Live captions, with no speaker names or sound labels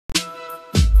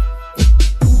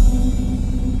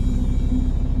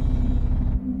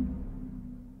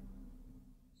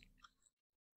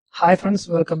Hi friends,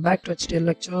 welcome back to HDL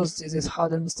Lectures. This is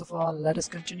Hadil Mustafa. Let us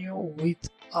continue with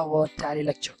our Tally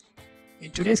lecture. In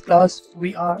today's class,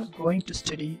 we are going to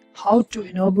study how to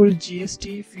enable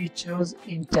GST features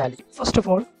in Tally. First of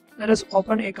all, let us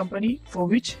open a company for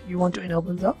which you want to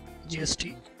enable the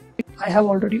GST. I have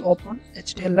already opened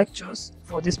HDL Lectures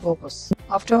for this purpose.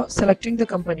 After selecting the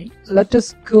company, let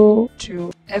us go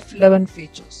to F11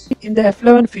 features. In the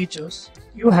F11 features,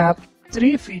 you have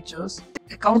three features: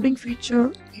 accounting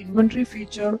feature, inventory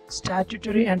feature,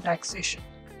 statutory and taxation.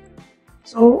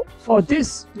 So for this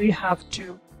we have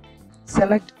to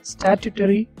select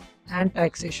statutory and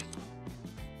taxation.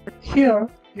 Here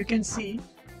you can see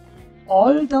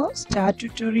all the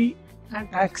statutory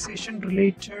and taxation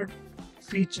related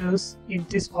features in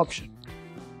this option.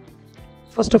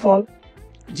 First of all,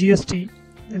 GST,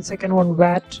 then second one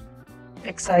VAT,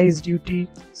 excise duty,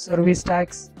 service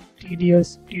tax,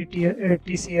 TDS,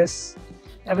 TCS,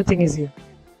 everything is here.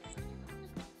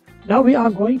 Now we are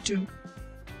going to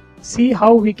see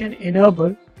how we can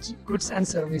enable goods and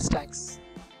service tax.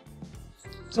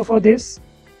 So for this,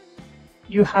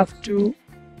 you have to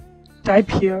type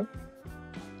here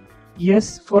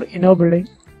yes for enabling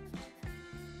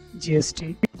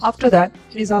GST. After that,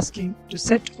 it is asking to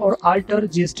set or alter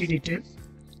GST detail.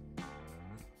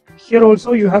 Here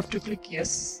also you have to click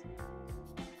yes,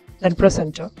 then press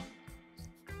enter,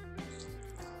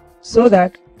 so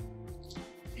that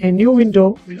a new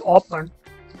window will open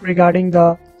regarding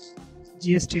the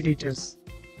GST details.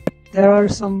 There are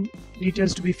some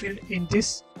details to be filled in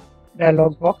this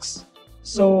dialog box.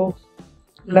 So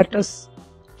let us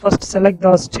first select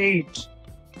the state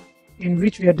in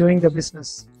which we are doing the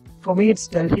business. For me it's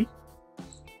Delhi.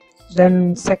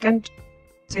 Then second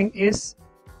thing is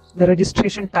the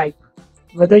registration type,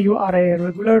 whether you are a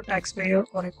regular taxpayer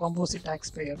or a composite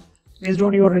taxpayer. Based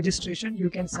on your registration, you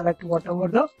can select whatever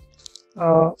the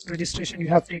registration you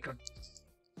have taken.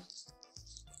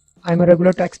 I am a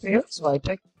regular taxpayer, so I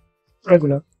take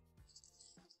regular.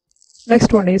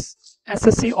 Next one is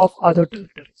SSC of other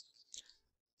territory.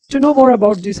 To know more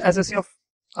about this SSC of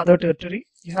other territory,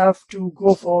 you have to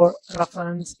go for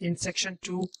reference in section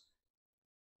 2,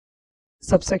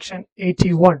 subsection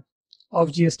 81 of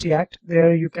GST Act.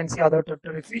 There you can see other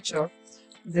territory feature.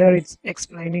 There it's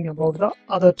explaining about the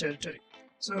other territory.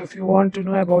 So if you want to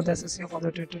know about the SSC of other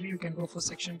territory, you can go for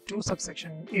section 2,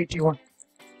 subsection 81.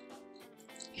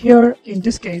 Here in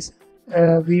this case,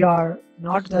 we are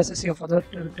not the SSC of other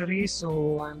territory,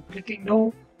 so I'm clicking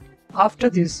no. After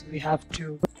this, we have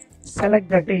to select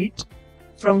the date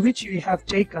from which we have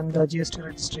taken the GST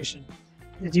registration,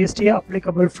 the GST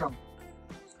applicable from.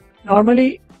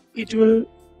 Normally it will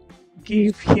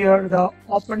give here the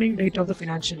opening date of the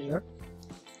financial year,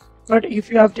 but if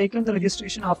you have taken the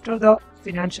registration after the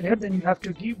financial year, then you have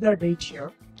to give the date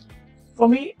here. For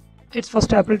me it's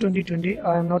 1st April 2020.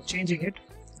 I am not changing it.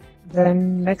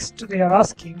 Then next they are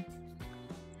asking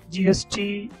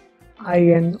GST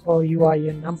IN or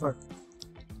UIN number.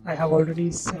 I have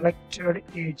already selected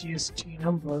a GST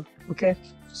number. Okay,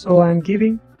 so I am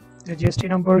giving the GST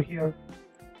number here.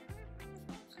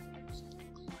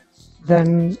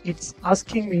 Then it's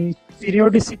asking me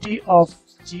periodicity of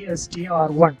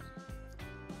GSTR1.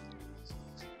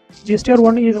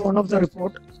 GSTR1 is one of the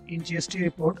report in GST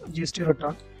report, GST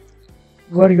return,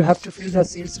 where you have to fill the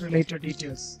sales related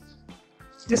details.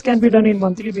 This can be done in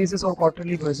monthly basis or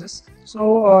quarterly basis.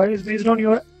 So it's based on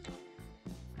your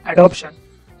adoption.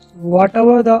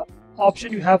 Whatever the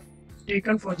option you have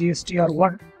taken for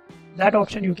GSTR1, that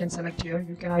option you can select here.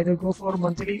 You can either go for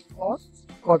monthly or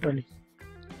quarterly.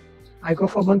 I go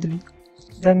for monthly.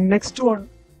 Then next one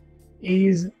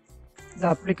is the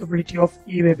applicability of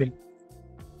e-way bill.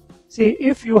 See,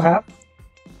 if you have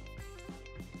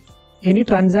any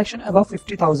transaction above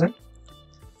 50,000,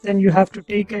 then you have to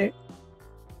take a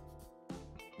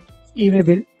e-way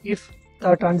bill if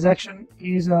the transaction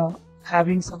is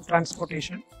having some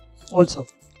transportation also.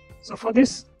 So for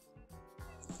this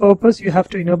purpose, you have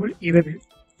to enable e-way bill.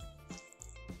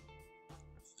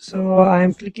 So I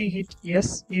am clicking hit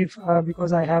yes if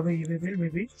because I have a e-way bill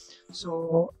maybe.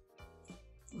 So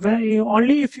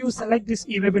only if you select this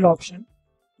e-way bill option,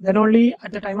 then only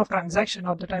at the time of transaction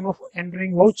or the time of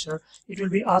entering voucher, it will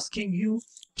be asking you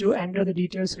to enter the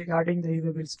details regarding the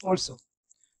e-way bills also.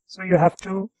 So you have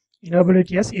to enable it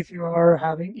yes if you are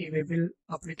having e-way bill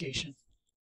application.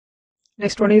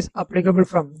 Next one is applicable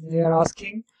from. They are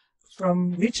asking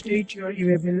from which date your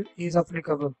e-way bill is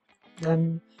applicable.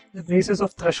 Then the basis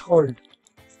of threshold,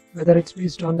 whether it's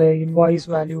based on the invoice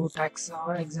value, tax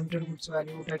or exempted goods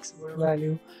value, taxable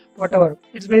value, whatever.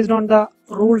 It's based on the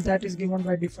rule that is given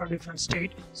by different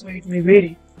state, so it may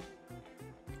vary.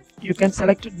 you can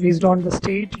select it based on the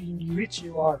state in which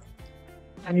you are,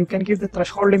 and you can give the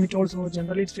threshold limit also.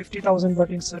 Generally it's 50,000, but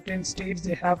in certain states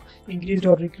they have increased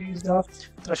or decreased the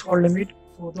threshold limit.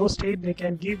 For those states they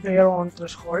can give their own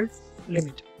threshold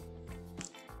limit.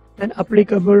 Then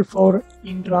applicable for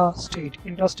intra-state.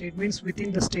 Intra-state means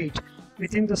within the state.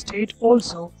 Within the state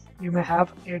also you may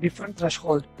have a different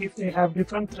threshold. If they have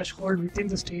different threshold within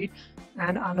the state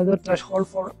and another threshold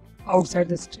for outside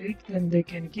the state, then they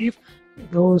can give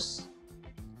those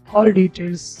all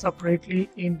details separately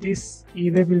in this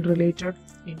e-way bill related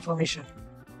information.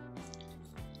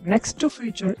 Next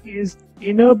feature is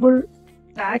enable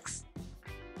tax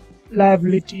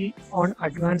liability on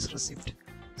advance receipt.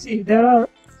 See, there are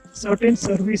certain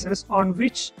services on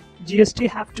which GST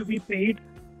have to be paid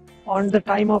on the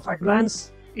time of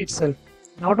advance itself,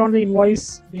 not on the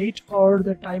invoice date or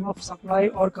the time of supply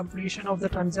or completion of the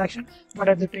transaction, but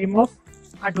at the time of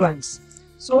advance.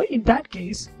 So in that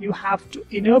case you have to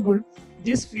enable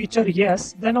this feature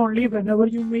yes, then only whenever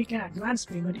you make an advance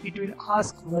payment it will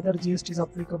ask whether GST is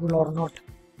applicable or not.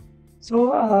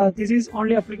 So this is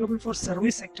only applicable for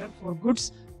service sector. For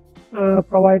goods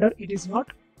provider it is not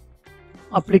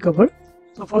applicable.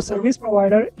 So for service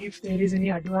provider, if there is any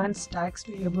advance tax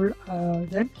payable,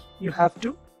 then you have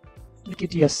to click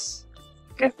it yes.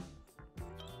 Okay.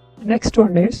 Next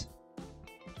one is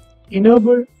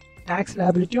enable tax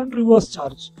liability on reverse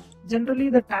charge. Generally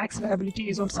the tax liability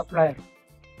is on supplier.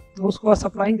 Those who are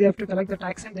supplying, they have to collect the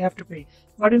tax and they have to pay.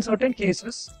 But in certain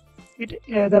cases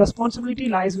the responsibility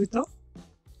lies with the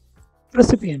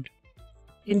recipient.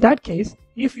 In that case,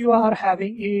 if you are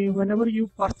having whenever you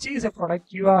purchase a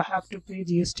product you have to pay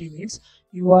GST, means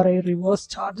you are a reverse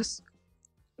charges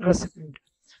recipient.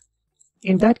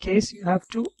 In that case you have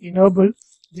to enable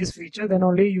this feature, then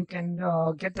only you can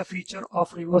get the feature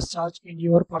of reverse charge in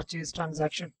your purchase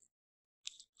transaction.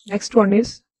 Next one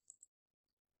is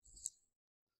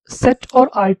set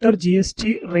or alter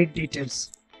GST rate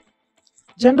details.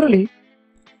 Generally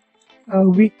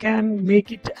we can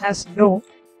make it as no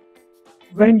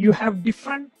when you have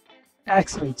different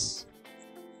tax rates.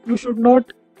 You should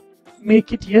not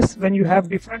make it yes when you have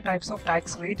different types of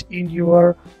tax rate in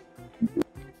your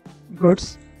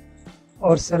goods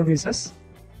or services.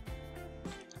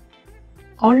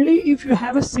 Only if you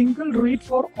have a single rate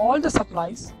for all the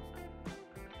supplies,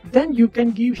 then you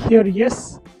can give here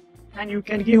yes, and you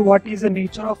can give what is the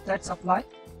nature of that supply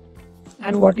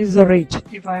and what is the rate.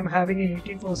 If I am having an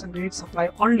 18% rate supply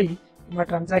only in my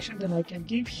transaction, then I can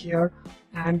give here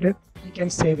and I can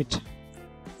save it.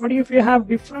 But if you have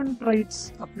different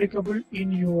rates applicable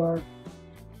in your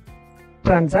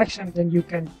transaction, then you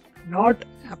can not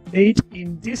update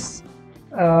in this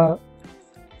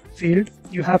field.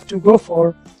 You have to go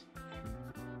for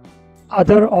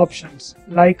other options,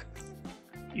 like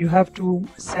you have to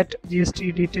set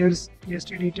GST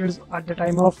details at the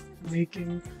time of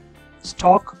making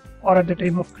stock or at the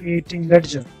time of creating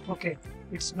ledger. Okay,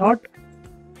 it's not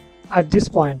at this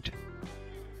point.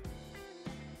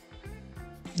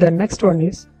 The next one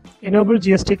is enable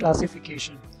GST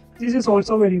classification. This is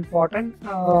also very important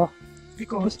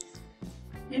because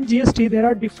in GST there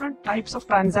are different types of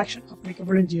transaction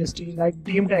applicable in GST, like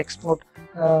deemed export,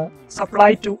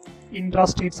 supply to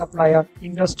intrastate supplier,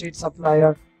 interstate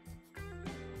supplier,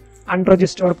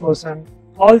 unregistered person.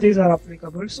 All these are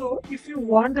applicable. So if you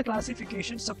want the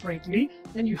classification separately,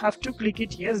 then you have to click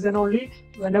it yes, then only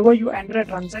whenever you enter a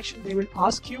transaction they will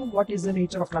ask you what is the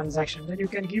nature of transaction. Then you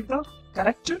can give the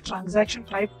correct transaction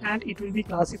type and it will be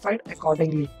classified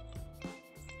accordingly.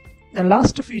 The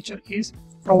last feature is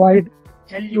provide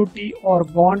LUT or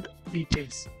bond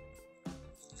details.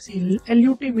 See,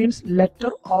 LUT means letter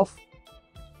of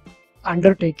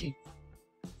undertaking.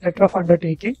 Letter of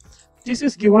undertaking. This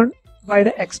is given by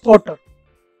the exporter.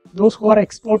 Those who are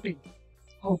exporting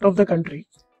out of the country,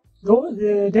 though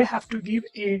they have to give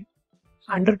a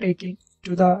undertaking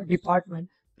to the department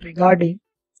regarding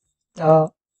the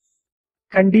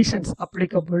conditions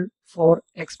applicable for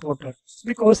exporter,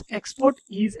 because export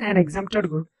is an exempted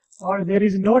good or there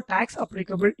is no tax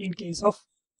applicable in case of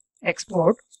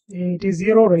export. It is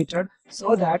zero rated,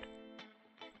 so that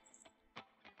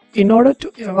in order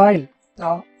to avail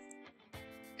the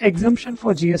exemption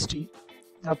for GST,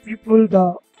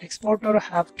 the exporter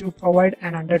have to provide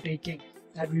an undertaking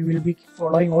that we will be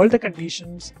following all the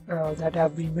conditions that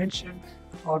have been mentioned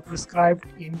or prescribed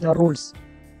in the rules.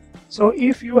 So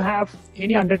if you have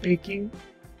any undertaking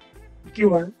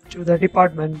given to the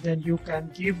department, then you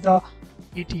can give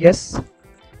it yes,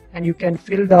 and you can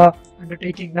fill the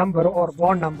undertaking number or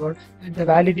bond number and the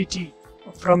validity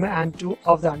from and to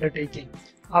of the undertaking.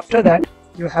 After that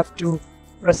you have to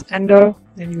press enter,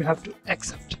 then you have to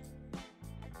accept.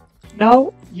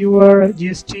 Now your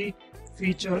GST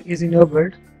feature is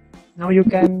enabled. Now you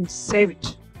can save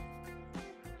it.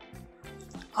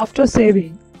 After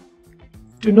saving,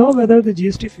 to know whether the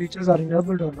GST features are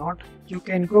enabled or not, you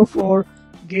can go for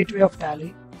Gateway of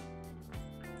Tally.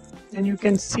 Then you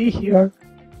can see here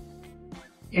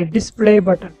a display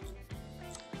button.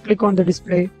 Click on the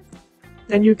display.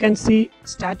 Then you can see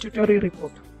statutory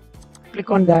report. Click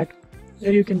on that.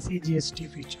 There you can see GST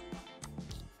feature.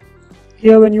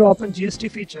 Here when you open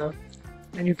GST feature,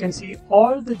 then you can see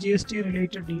all the GST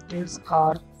related details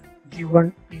are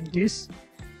given in this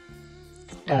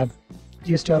tab.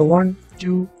 GSTR 1,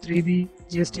 2, 3B,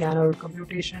 GST annual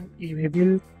computation, e-way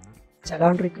bill,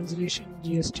 challan reconciliation,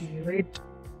 GST rate,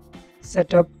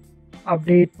 setup,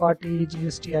 update, party,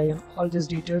 GST and all these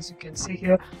details you can see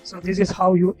here. So this is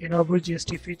how you enable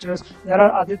GST features. There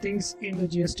are other things in the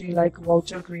GST like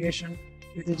voucher creation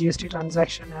with the GST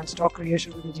transaction and stock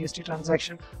creation with the GST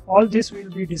transaction. All this we'll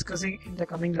be discussing in the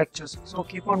coming lectures. So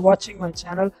keep on watching my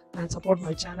channel and support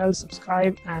my channel,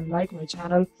 subscribe and like my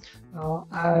channel.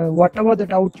 Whatever the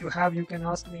doubt you have, you can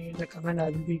ask me in the comment. I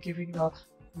will be giving the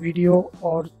video,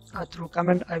 or through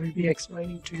comment I will be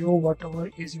explaining to you whatever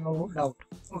is your doubt.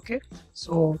 Okay,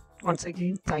 so once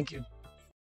again, thank you.